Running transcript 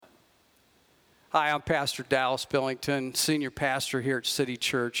Hi, I'm Pastor Dallas Billington, Senior Pastor here at City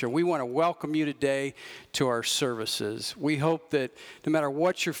Church, and we want to welcome you today to our services. We hope that no matter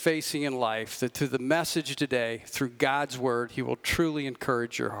what you're facing in life, that through the message today, through God's Word, He will truly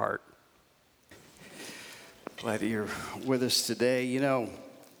encourage your heart. Glad that you're with us today. You know,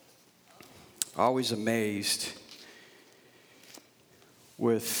 always amazed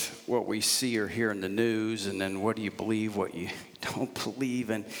with what we see or hear in the news, and then what do you believe, what you don't believe,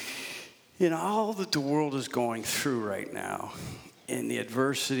 and you know, all that the world is going through right now, and the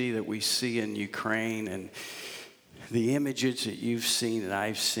adversity that we see in Ukraine, and the images that you've seen and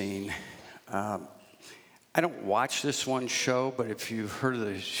I've seen. I don't watch this one show, but if you've heard of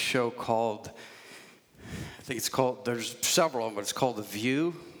the show called, I think it's called, there's several of them, but it's called The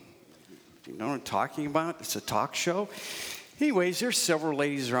View. You know what I'm talking about? It's a talk show. Anyways, there's several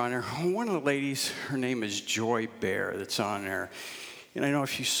ladies that are on there. One of the ladies, her name is Joy Behar, that's on there. And I know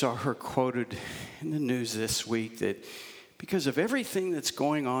if you saw her quoted in the news this week that because of everything that's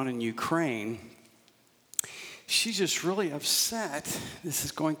going on in Ukraine, she's just really upset this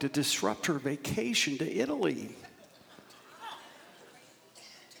is going to disrupt her vacation to Italy.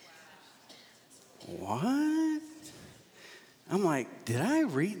 What? I'm like, did I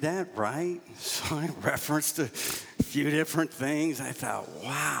read that right? So I referenced a few different things. I thought,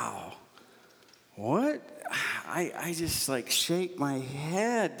 wow, what? I just like shake my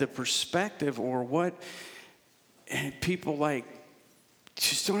head, the perspective or what, and people like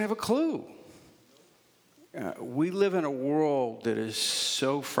just don't have a clue. We live in a world that is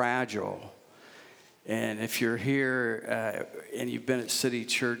so fragile. And if you're here and you've been at City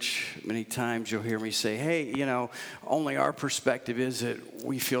Church many times, you'll hear me say, hey, you know, only our perspective is that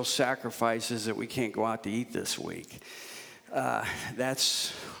we feel sacrifices that we can't go out to eat this week.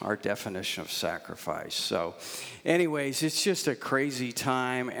 That's our definition of sacrifice. So anyways, it's just a crazy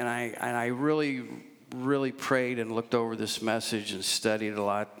time, and I really prayed and looked over this message and studied a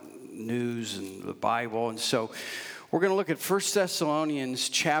lot, news and the Bible. And so we're going to look at 1 Thessalonians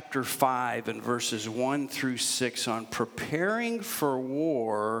chapter 5 and verses 1 through 6 on preparing for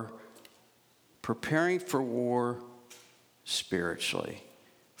war spiritually.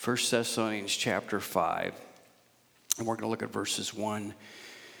 1 Thessalonians chapter 5. And we're going to look at verses 1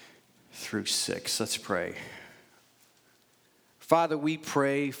 through 6. Let's pray. Father, we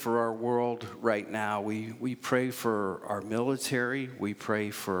pray for our world right now. We pray for our military. We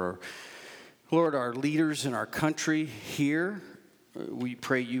pray for, Lord, our leaders in our country here. We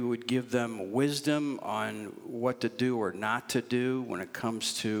pray you would give them wisdom on what to do or not to do when it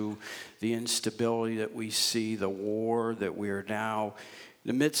comes to the instability that we see, the war that we are now in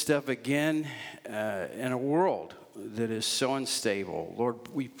the midst of again in a world that is so unstable. Lord,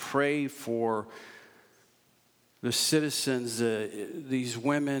 we pray for the citizens, these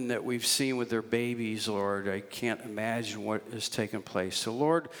women that we've seen with their babies, Lord. I can't imagine what has taken place. So,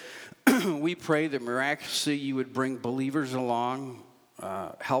 Lord, we pray that miraculously you would bring believers along,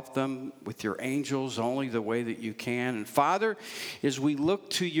 help them with your angels only the way that you can. And, Father, as we look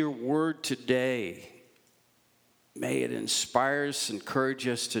to your word today, may it inspire us, encourage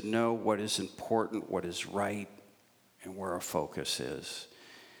us to know what is important, what is right, and where our focus is.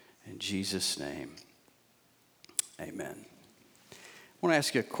 In Jesus' name, amen. I want to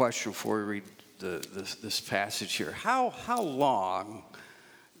ask you a question before we read this passage here. How long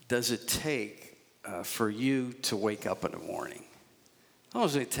does it take for you to wake up in the morning? How long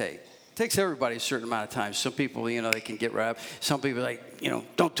does it take? It takes everybody a certain amount of time. Some people, you know, they can get right up. Some people like, you know,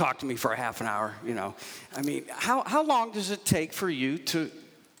 don't talk to me for a half an hour, you know. I mean, how long does it take for you to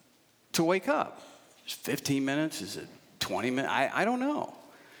wake up? Is it 15 minutes? Is it 20 minutes? I don't know.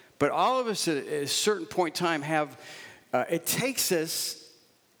 But all of us at a certain point in time have, it takes us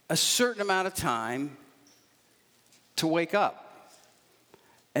a certain amount of time to wake up.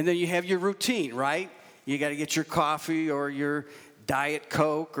 And then you have your routine, right? You got to get your coffee or your Diet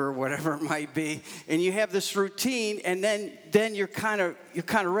Coke or whatever it might be. And you have this routine, and then you're kind of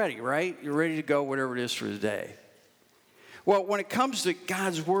ready, right? You're ready to go, whatever it is for the day. Well, when it comes to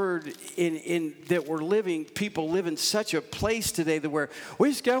God's word in that we're living, people live in such a place today that we're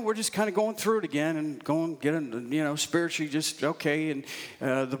just kind of going through it again and going, getting, you know, spiritually just okay. And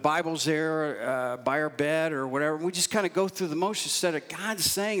the Bible's there by our bed or whatever. We just kind of go through the motions instead of God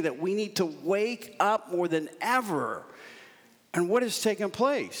saying that we need to wake up more than ever. And what has taken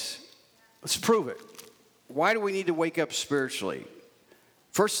place? Let's prove it. Why do we need to wake up spiritually?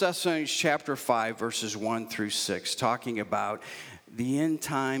 1 Thessalonians chapter 5, verses 1 through 6, talking about the end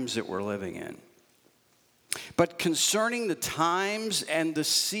times that we're living in. But concerning the times and the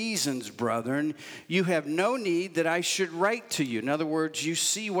seasons, brethren, you have no need that I should write to you. In other words, you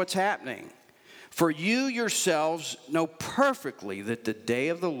see what's happening. For you yourselves know perfectly that the day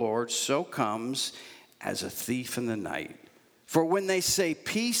of the Lord so comes as a thief in the night. For when they say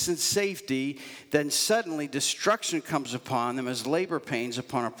peace and safety, then suddenly destruction comes upon them as labor pains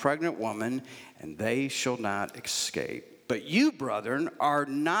upon a pregnant woman, and they shall not escape. But you, brethren, are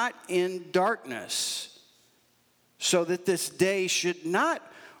not in darkness, so that this day should not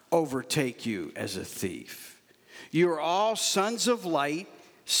overtake you as a thief. You are all sons of light,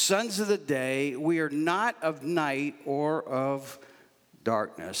 sons of the day. We are not of night or of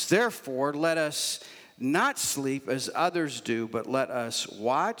darkness. Therefore, let us not sleep as others do, but let us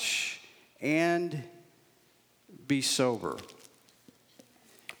watch and be sober.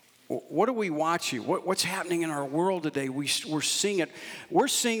 What are we watching? What's happening in our world today? We're seeing it. We're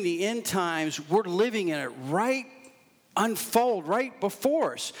seeing the end times. We're living in it right unfold right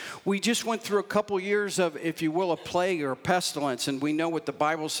before us. We just went through a couple years of, if you will, a plague or a pestilence, and we know what the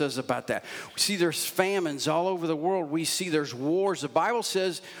Bible says about that. We see there's famines all over the world. We see there's wars. The Bible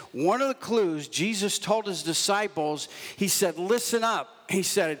says one of the clues Jesus told his disciples, he said, listen up. He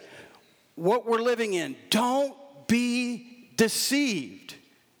said, what we're living in, don't be deceived.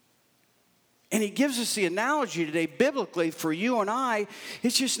 And he gives us the analogy today, biblically, for you and I.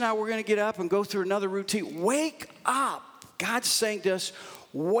 It's just now we're going to get up and go through another routine. Wake up. God's saying to us,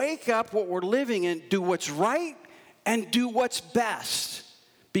 wake up what we're living in. Do what's right and do what's best.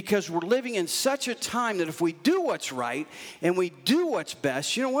 Because we're living in such a time that if we do what's right and we do what's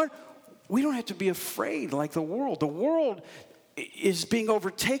best, you know what? We don't have to be afraid like the world. The world is being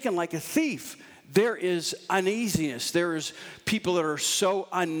overtaken like a thief. There is uneasiness. There is people that are so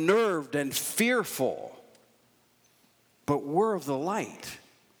unnerved and fearful. But we're of the light.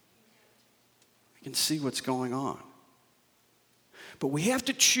 We can see what's going on. But we have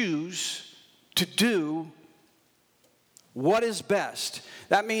to choose to do what is best.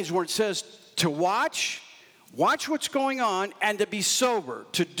 That means when it says to watch what's going on, and to be sober,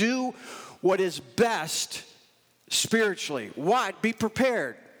 to do what is best spiritually. What? Be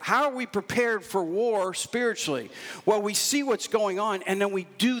prepared. How are we prepared for war spiritually? Well, we see what's going on, and then we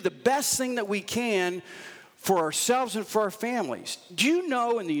do the best thing that we can for ourselves and for our families. Do you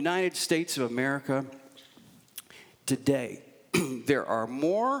know in the United States of America today, there are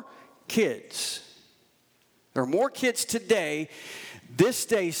more kids today, this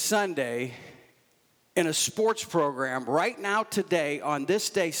day, Sunday, in a sports program right now today, on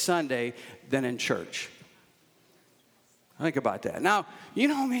this day, Sunday, than in church? Think about that. Now, you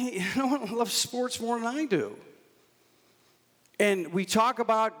know me, no one loves sports more than I do. And we talk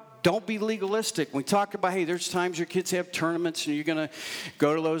about don't be legalistic. We talk about, hey, there's times your kids have tournaments and you're going to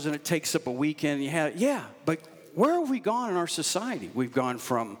go to those and it takes up a weekend. Yeah, but where have we gone in our society? We've gone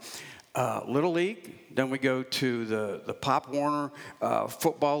from Little League, then we go to the Pop Warner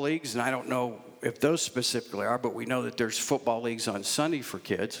football leagues, and I don't know if those specifically are, but we know that there's football leagues on Sunday for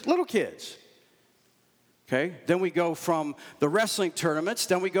kids, little kids. Okay, then we go from the wrestling tournaments,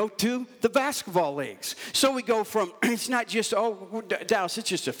 then we go to the basketball leagues. So we go from, it's not just, Dallas, it's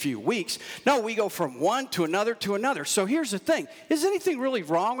just a few weeks. No, we go from one to another to another. So here's the thing. Is anything really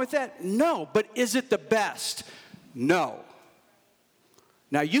wrong with that? No. But is it the best? No.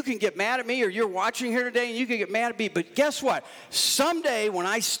 Now, you can get mad at me, or you're watching here today and you can get mad at me, but guess what? Someday when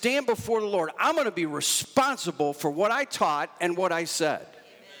I stand before the Lord, I'm going to be responsible for what I taught and what I said.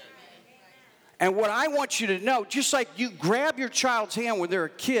 And what I want you to know, just like you grab your child's hand when they're a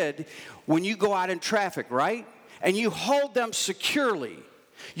kid, when you go out in traffic, right? And you hold them securely.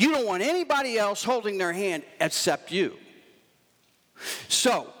 You don't want anybody else holding their hand except you.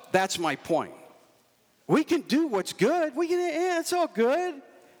 So, that's my point. We can do what's good. It's all good.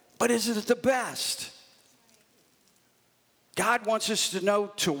 But is it the best? God wants us to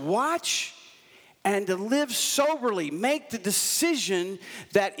know to watch and to live soberly. Make the decision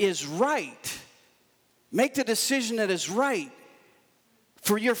that is right. Make the decision that is right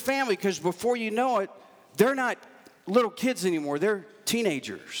for your family, because before you know it, they're not little kids anymore. They're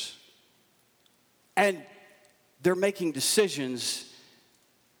teenagers. And they're making decisions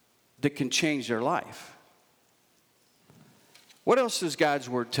that can change their life. What else does God's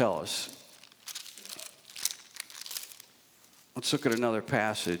Word tell us? Let's look at another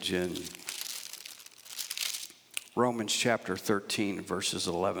passage in Romans chapter 13, verses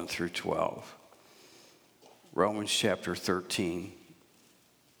 11 through 12. Romans chapter 13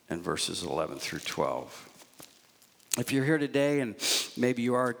 and verses 11 through 12. If you're here today and maybe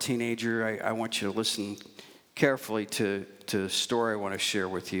you are a teenager, I want you to listen carefully to a story I want to share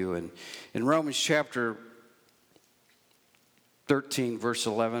with you. And in Romans chapter 13, verse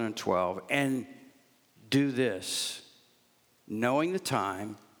 11 and 12, and do this, knowing the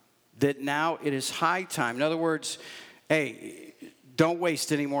time, that now it is high time. In other words, hey, don't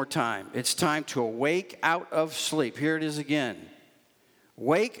waste any more time. It's time to awake out of sleep. Here it is again.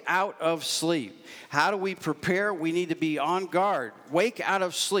 Wake out of sleep. How do we prepare? We need to be on guard. Wake out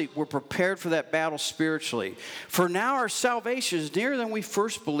of sleep. We're prepared for that battle spiritually. For now our salvation is nearer than we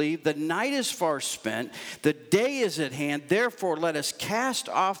first believed. The night is far spent. The day is at hand. Therefore, let us cast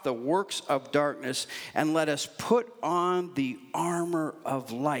off the works of darkness and let us put on the armor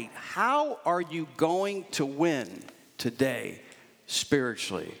of light. How are you going to win today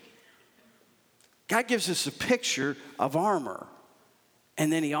spiritually? God gives us a picture of armor.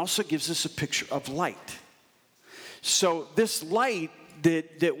 And then he also gives us a picture of light. So this light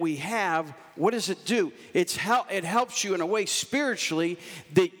that we have, what does it do? It helps you in a way spiritually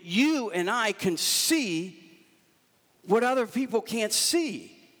that you and I can see what other people can't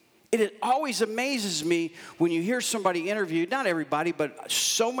see. It always amazes me when you hear somebody interviewed, not everybody, but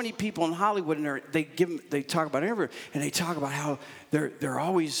so many people in Hollywood, and they talk about interview, and they talk about how they're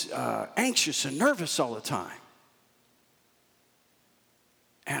always anxious and nervous all the time.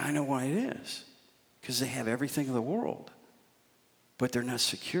 And I know why it is. Because they have everything in the world, but they're not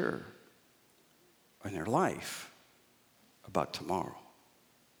secure in their life about tomorrow.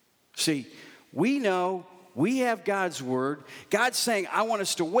 See, we know we have God's word. God's saying, I want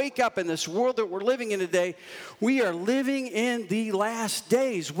us to wake up in this world that we're living in today. We are living in the last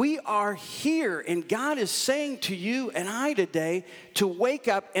days. We are here, and God is saying to you and I today to wake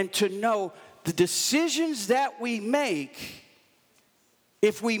up and to know the decisions that we make.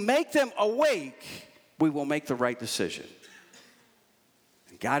 If we make them awake, we will make the right decision.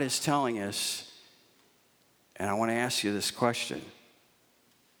 And God is telling us, and I want to ask you this question.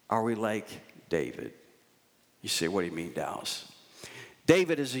 Are we like David? You say, what do you mean, Dallas?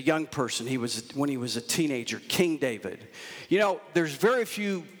 David is a young person. When he was a teenager, King David. You know, there's very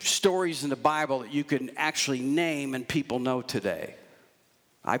few stories in the Bible that you can actually name and people know today.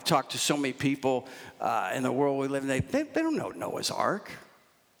 I've talked to so many people in the world we live in. They don't know Noah's Ark.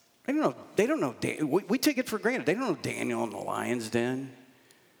 They don't know. We take it for granted. They don't know Daniel in the lion's den.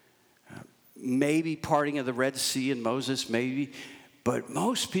 Maybe parting of the Red Sea and Moses, maybe. But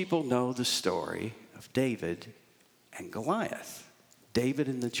most people know the story of David and Goliath. David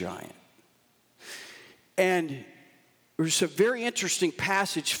and the giant. And there's a very interesting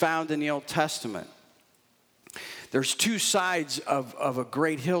passage found in the Old Testament. There's two sides of a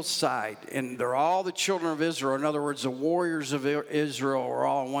great hillside, and they're all the children of Israel. In other words, the warriors of Israel are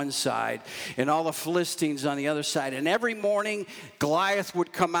all on one side, and all the Philistines on the other side. And every morning, Goliath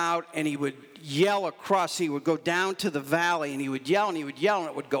would come out, and he would yell across. He would go down to the valley, and he would yell, and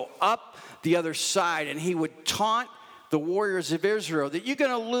it would go up the other side, and he would taunt the warriors of Israel that you're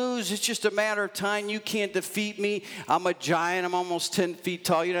going to lose. It's just a matter of time. You can't defeat me. I'm a giant. I'm almost 10 feet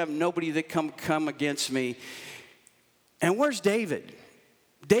tall. You don't have nobody that come against me. And where's David?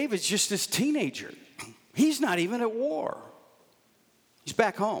 David's just this teenager. He's not even at war. He's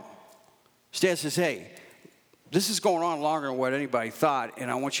back home. His dad says, hey, this is going on longer than what anybody thought,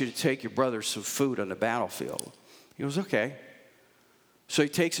 and I want you to take your brother some food on the battlefield. He goes, okay. So he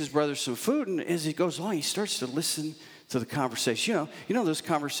takes his brother some food, and as he goes along, he starts to listen to the conversation. You know those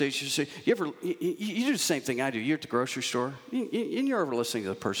conversations. You do the same thing I do. You're at the grocery store, and you're ever listening to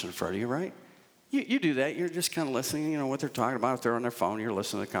the person in front of you, right? You do that. You're just kind of listening, what they're talking about. If they're on their phone, you're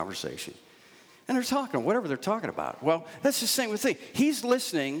listening to the conversation. And they're talking, whatever they're talking about. Well, that's the same thing. He's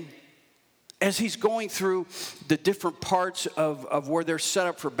listening as he's going through the different parts of where they're set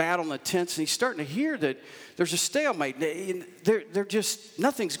up for battle in the tents, and he's starting to hear that there's a stalemate. They're just,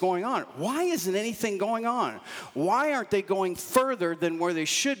 nothing's going on. Why isn't anything going on? Why aren't they going further than where they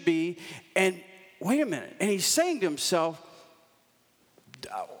should be? And wait a minute. And he's saying to himself,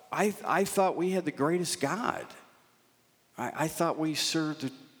 I thought we had the greatest God. I thought we served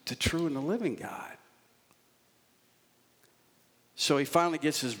the true and the living God. So he finally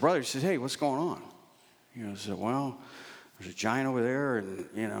gets his brother. He says, hey, what's going on? He said, well, there's a giant over there, and,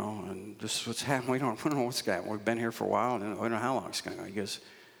 and this is what's happening. We don't know what's going on. We've been here for a while, and we don't know how long it's going to go. He goes,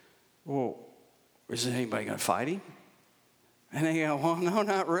 well, isn't anybody going to fight him? And they go, well, no,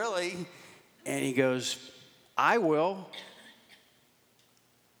 not really. And he goes, I will.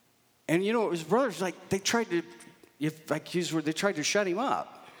 And his brothers, they tried to shut him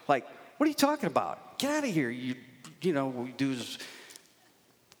up. Like, what are you talking about? Get out of here. We do as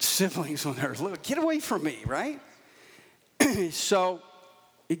siblings when they're little. Get away from me, right? So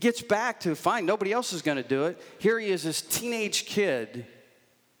it gets back to, fine, nobody else is going to do it. Here he is, this teenage kid,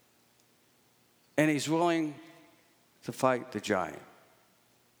 and he's willing to fight the giant.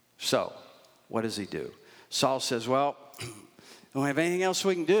 So what does he do? Saul says, well, Don't have anything else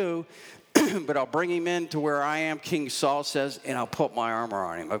we can do, but I'll bring him in to where I am, King Saul says, and I'll put my armor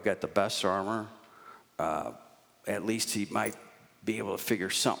on him. I've got the best armor. At least he might be able to figure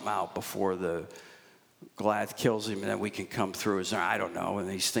something out before the Goliath kills him, and then we can come through. I don't know. And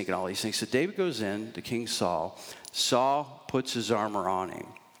he's thinking all these things. So David goes in to King Saul. Saul puts his armor on him.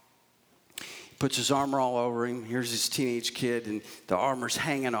 Puts his armor all over him. Here's his teenage kid, and the armor's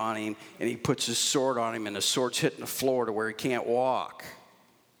hanging on him, and he puts his sword on him, and the sword's hitting the floor to where he can't walk.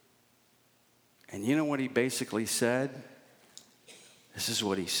 And you know what he basically said? This is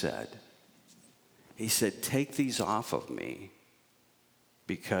what he said. He said, take these off of me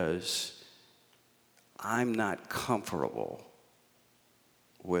because I'm not comfortable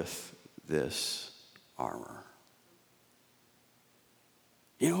with this armor.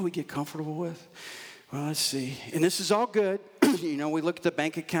 You know what we get comfortable with? Well, let's see. And this is all good. You know, we look at the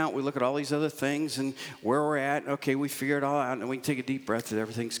bank account. We look at all these other things and where we're at. Okay, we figure it all out. And we can take a deep breath that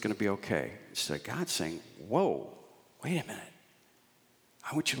everything's going to be okay. Instead of God saying, whoa, wait a minute.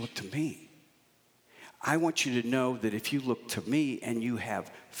 I want you to look to me. I want you to know that if you look to me and you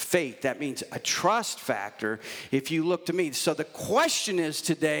have faith, that means a trust factor if you look to me. So the question is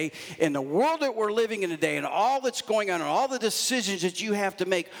today, in the world that we're living in today and all that's going on and all the decisions that you have to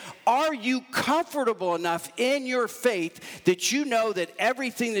make, are you comfortable enough in your faith that you know that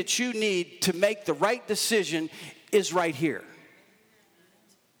everything that you need to make the right decision is right here?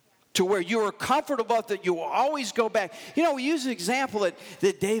 To where you are comfortable that you will always go back. You know, we use an example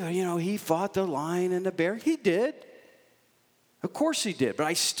that David, you know, he fought the lion and the bear. He did. Of course he did. But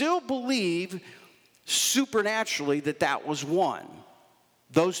I still believe supernaturally that was one.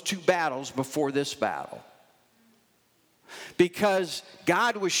 Those two battles before this battle. Because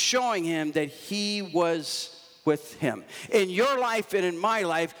God was showing him that he was with him. In your life and in my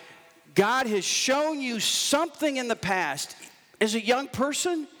life, God has shown you something in the past. As a young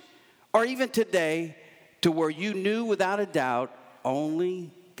person, or even today, to where you knew without a doubt, only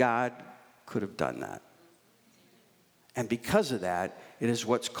God could have done that. And because of that, it is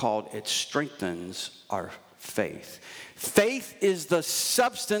what's called, it strengthens our faith. Faith is the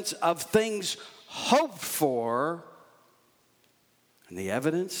substance of things hoped for and the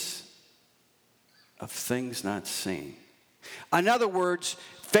evidence of things not seen. In other words,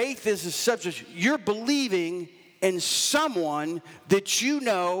 faith is a substance. You're believing in someone that you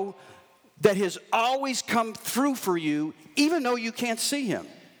know that has always come through for you, even though you can't see him.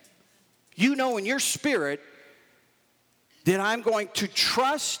 You know in your spirit that I'm going to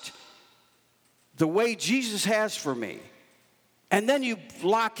trust the way Jesus has for me. And then you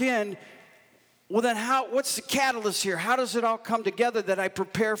lock in, well then what's the catalyst here? How does it all come together that I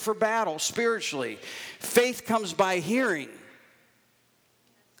prepare for battle spiritually? Faith comes by hearing,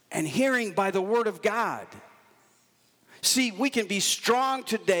 and hearing by the word of God. See, we can be strong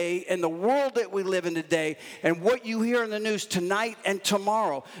today in the world that we live in today, and what you hear in the news tonight and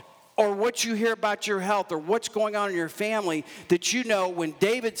tomorrow, or what you hear about your health, or what's going on in your family, that you know when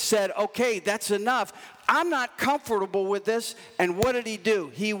David said, okay, that's enough. I'm not comfortable with this. And what did he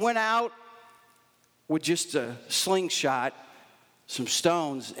do? He went out with just a slingshot, some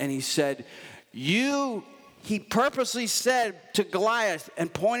stones, and he said, he purposely said to Goliath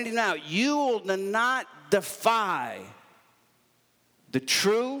and pointed him out, you will not defy the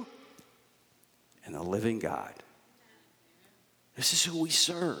true and the living God. This is who we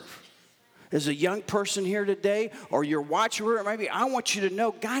serve. As a young person here today, or you're watching where it might be, I want you to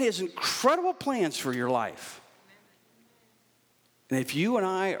know God has incredible plans for your life. And if you and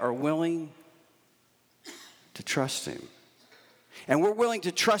I are willing to trust him, and we're willing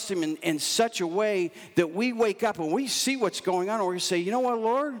to trust him in such a way that we wake up and we see what's going on, and we say, you know what,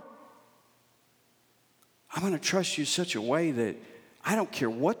 Lord? I'm going to trust you in such a way that I don't care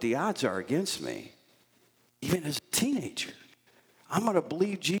what the odds are against me, even as a teenager. I'm going to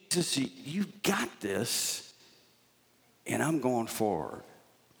believe, Jesus, you got this, and I'm going forward.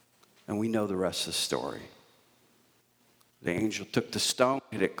 And we know the rest of the story. The angel took the stone,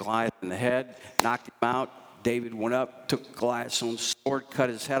 hit Goliath in the head, knocked him out. David went up, took Goliath's own sword, cut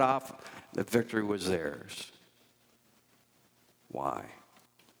his head off. The victory was theirs. Why?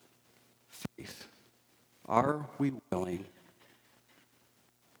 Faith. Are we willing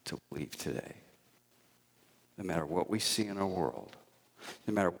to believe today? No matter what we see in our world,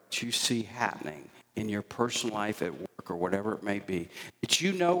 no matter what you see happening in your personal life, at work, or whatever it may be, that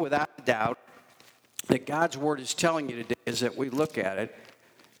you know without a doubt that God's word is telling you today is that we look at it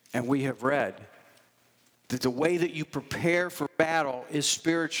and we have read that the way that you prepare for battle is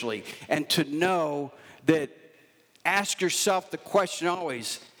spiritually. And to know that, ask yourself the question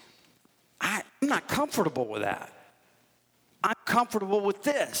always, I'm not comfortable with that. I'm comfortable with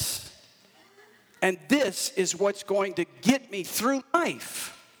this. And this is what's going to get me through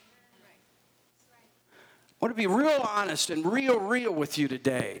life. I want to be real honest and real with you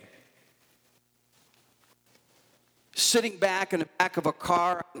today. Sitting back in the back of a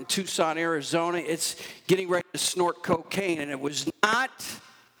car in Tucson, Arizona, it's getting ready to snort cocaine. And it was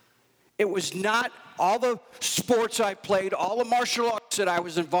not all the sports I played, all the martial arts that I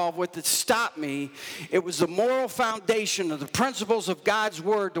was involved with that stopped me. It was the moral foundation of the principles of God's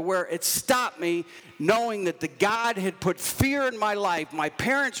word to where it stopped me, knowing that the God had put fear in my life, my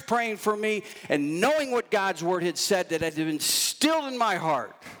parents praying for me, and knowing what God's word had said that had been instilled in my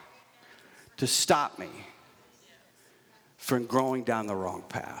heart to stop me from growing down the wrong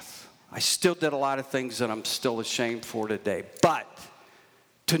path. I still did a lot of things that I'm still ashamed for today. But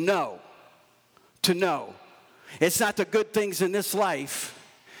to know, it's not the good things in this life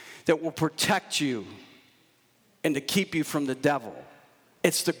that will protect you and to keep you from the devil.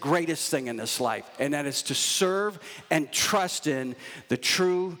 It's the greatest thing in this life, and that is to serve and trust in the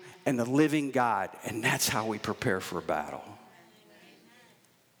true and the living God. And that's how we prepare for a battle.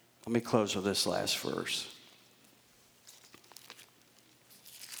 Let me close with this last verse.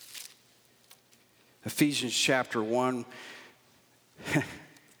 Ephesians chapter 1.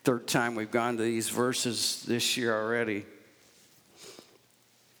 Third time we've gone to these verses this year already.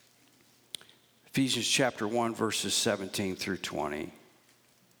 Ephesians chapter 1, verses 17 through 20.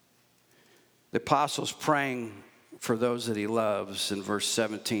 The apostle's praying for those that he loves. In verse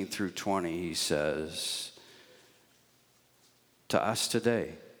 17 through 20, he says, to us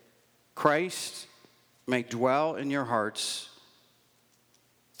today, Christ may dwell in your hearts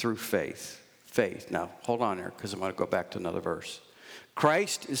through faith. Faith. Now, hold on there, because I'm going to go back to another verse.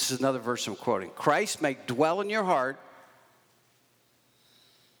 Christ, this is another verse I'm quoting. Christ may dwell in your heart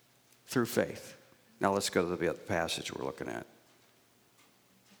through faith. Now let's go to the other passage we're looking at.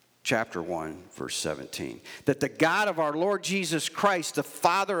 Chapter 1, verse 17. That the God of our Lord Jesus Christ, the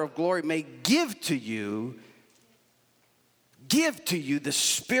Father of glory, may give to you the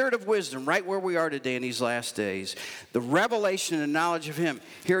spirit of wisdom, right where we are today in these last days, the revelation and the knowledge of him.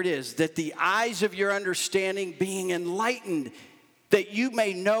 Here it is, that the eyes of your understanding being enlightened, that you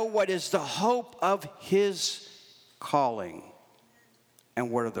may know what is the hope of his calling,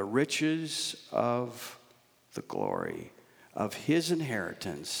 and what are the riches of the glory of his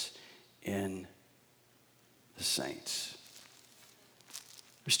inheritance in the saints.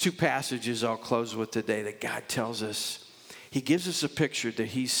 There's two passages I'll close with today that God tells us. He gives us a picture that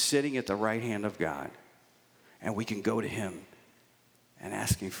he's sitting at the right hand of God, and we can go to him and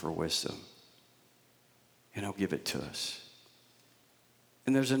ask him for wisdom, and he'll give it to us.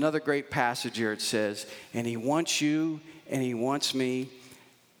 And there's another great passage here. It says, and he wants you and he wants me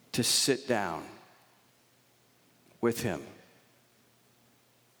to sit down with him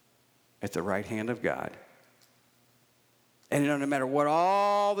at the right hand of God. And no matter what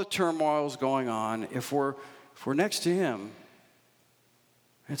all the turmoil is going on, if we're next to him,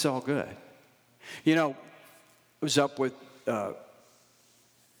 it's all good. You know, I was up with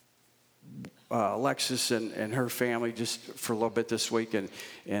Alexis and her family just for a little bit this week, and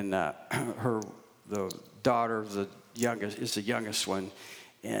the daughter, the youngest, is the youngest one,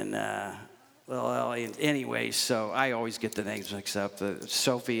 and little Ellie. And anyway, so I always get the names mixed up.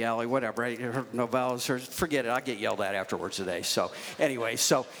 Sophie, Ellie, whatever. Right? Her novellas, forget it. I'll get yelled at afterwards today. So anyway,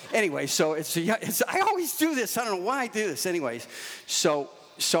 so it's I always do this. I don't know why I do this. Anyways, so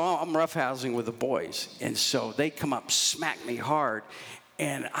I'm roughhousing with the boys, and so they come up, smack me hard.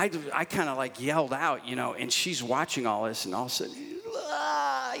 And I kind of like yelled out, you know, and she's watching all this, and all of a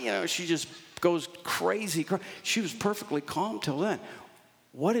sudden, she just goes crazy. She was perfectly calm till then.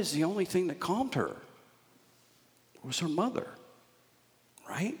 What is the only thing that calmed her? It was her mother,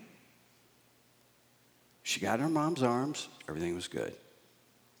 right? She got in her mom's arms. Everything was good.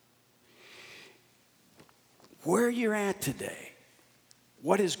 Where you're at today,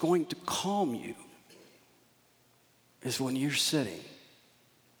 what is going to calm you is when you're sitting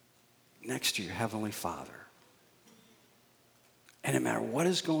next to your Heavenly Father. And no matter what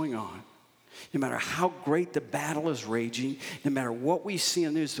is going on, no matter how great the battle is raging, no matter what we see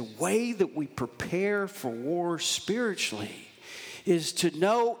in the news, the way that we prepare for war spiritually is to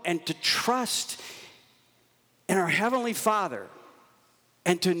know and to trust in our Heavenly Father,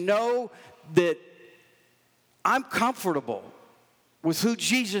 and to know that I'm comfortable with who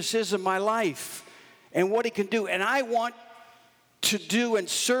Jesus is in my life and what he can do. And I want to do and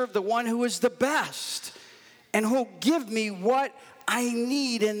serve the one who is the best and who'll give me what I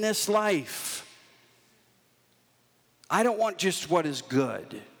need in this life. I don't want just what is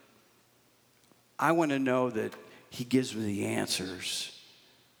good. I want to know that He gives me the answers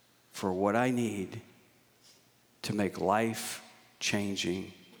for what I need to make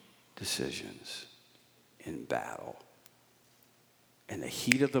life-changing decisions in battle. In the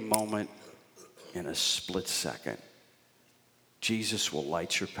heat of the moment, in a split second, Jesus will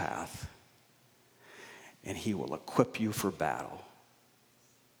light your path, and he will equip you for battle.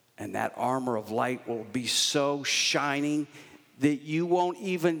 And that armor of light will be so shining that you won't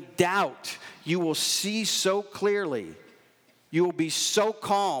even doubt. You will see so clearly. You will be so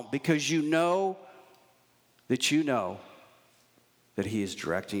calm because you know that he is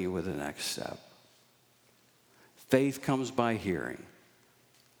directing you with the next step. Faith comes by hearing,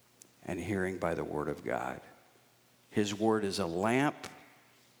 and hearing by the word of God. His word is a lamp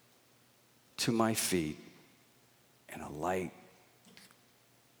to my feet and a light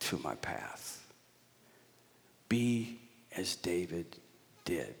to my path. Be as David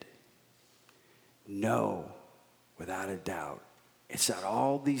did. Know without a doubt, it's not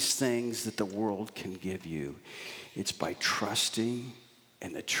all these things that the world can give you. It's by trusting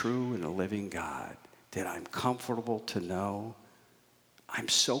in the true and the living God that I'm comfortable to know. I'm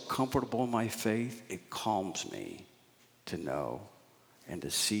so comfortable in my faith, it calms me to know and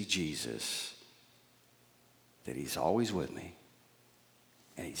to see Jesus, that he's always with me,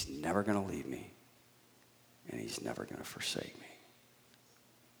 and he's never going to leave me, and he's never going to forsake me.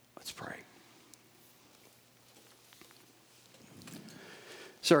 Let's pray.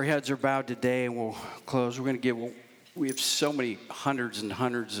 So our heads are bowed today, and we'll close. We have so many hundreds and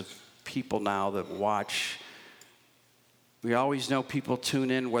hundreds of people now that watch. We always know people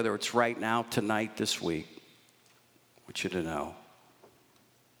tune in, whether it's right now, tonight, this week. I want you to know.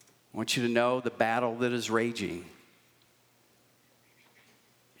 I want you to know the battle that is raging.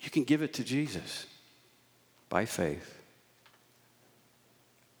 You can give it to Jesus by faith.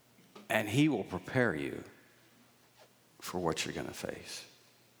 And he will prepare you for what you're going to face.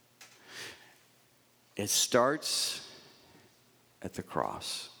 It starts at the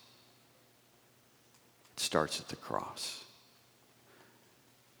cross. It starts at the cross.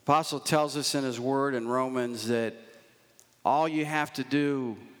 Apostle tells us in his word in Romans that all you have to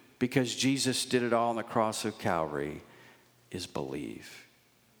do, because Jesus did it all on the cross of Calvary, is believe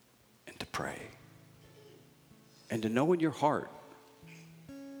and to pray. And to know in your heart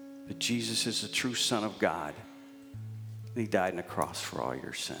that Jesus is the true Son of God. And he died on the cross for all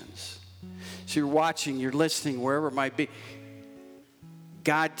your sins. So you're watching, you're listening, wherever it might be.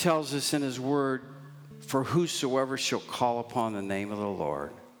 God tells us in his word, for whosoever shall call upon the name of the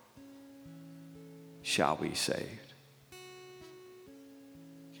Lord shall be saved.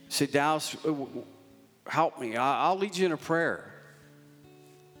 Say, Dallas, help me. I'll lead you in a prayer.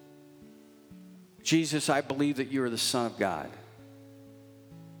 Jesus, I believe that you are the Son of God.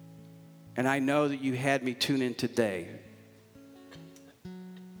 And I know that you had me tune in today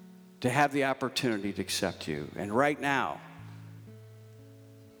to have the opportunity to accept you. And right now,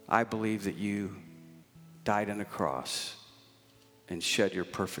 I believe that you died on the cross and shed your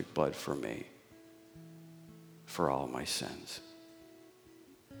perfect blood for me, for all of my sins.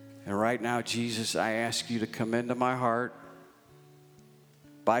 And right now, Jesus, I ask you to come into my heart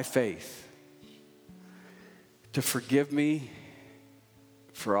by faith to forgive me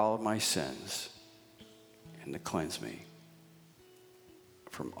for all of my sins and to cleanse me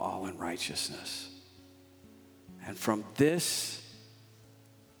from all unrighteousness. And from this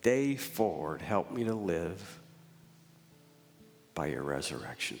day forward, help me to live by your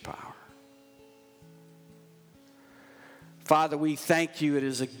resurrection power. Father, we thank you. It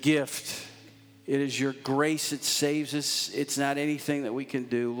is a gift. It is your grace that saves us. It's not anything that we can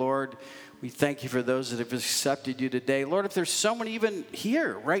do. Lord, we thank you for those that have accepted you today. Lord, if there's someone even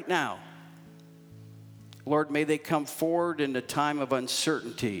here right now, Lord, may they come forward in a time of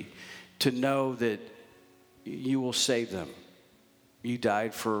uncertainty to know that you will save them. You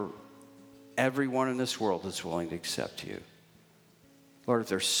died for everyone in this world that's willing to accept you. Lord, if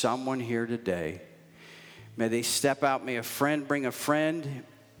there's someone here today, may they step out. May a friend bring a friend.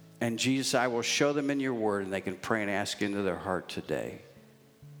 And Jesus, I will show them in your word, and they can pray and ask into their heart today.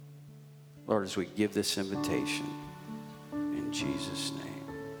 Lord, as we give this invitation, in Jesus' name.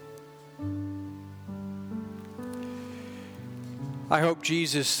 I hope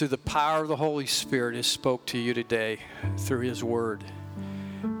Jesus, through the power of the Holy Spirit, has spoke to you today through his word.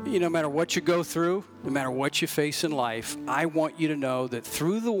 No matter what you go through, no matter what you face in life, I want you to know that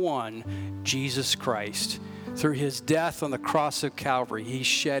through the one, Jesus Christ, through his death on the cross of Calvary, he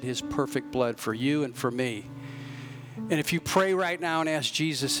shed his perfect blood for you and for me. And if you pray right now and ask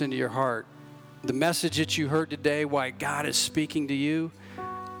Jesus into your heart, the message that you heard today, why God is speaking to you,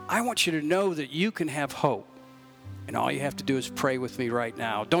 I want you to know that you can have hope. And all you have to do is pray with me right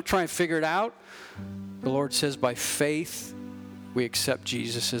now. Don't try and figure it out. The Lord says by faith, we accept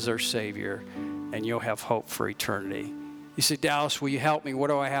Jesus as our Savior, and you'll have hope for eternity. You say, Dallas, will you help me? What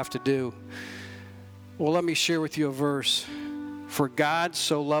do I have to do? Well, let me share with you a verse. For God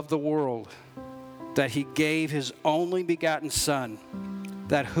so loved the world that he gave his only begotten Son,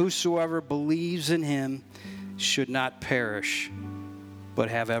 that whosoever believes in him should not perish, but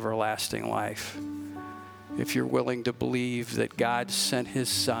have everlasting life. If you're willing to believe that God sent his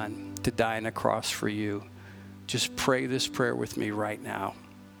Son to die on the cross for you, just pray this prayer with me right now.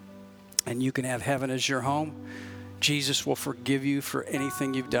 And you can have heaven as your home. Jesus will forgive you for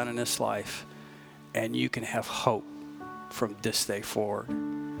anything you've done in this life. And you can have hope from this day forward.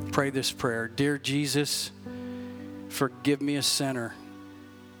 Pray this prayer. Dear Jesus, forgive me a sinner.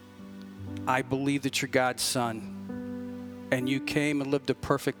 I believe that you're God's Son, and you came and lived a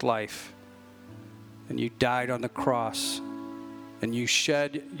perfect life, and you died on the cross, and you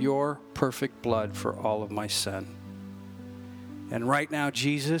shed your perfect blood for all of my sin. And right now,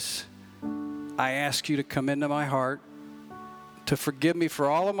 Jesus, I ask you to come into my heart, to forgive me for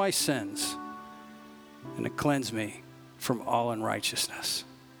all of my sins, and to cleanse me from all unrighteousness.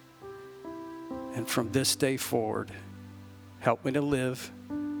 And from this day forward, help me to live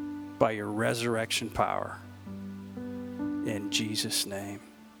by your resurrection power. In Jesus' name.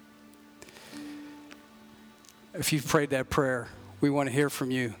 If you've prayed that prayer, we want to hear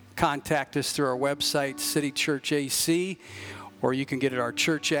from you. Contact us through our website, City Church AC, or you can get it our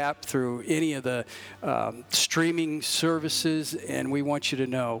church app through any of the streaming services, and we want you to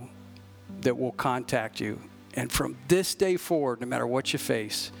know that we'll contact you. And from this day forward, no matter what you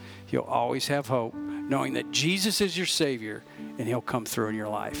face, you'll always have hope, knowing that Jesus is your Savior, and he'll come through in your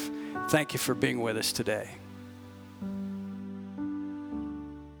life. Thank you for being with us today.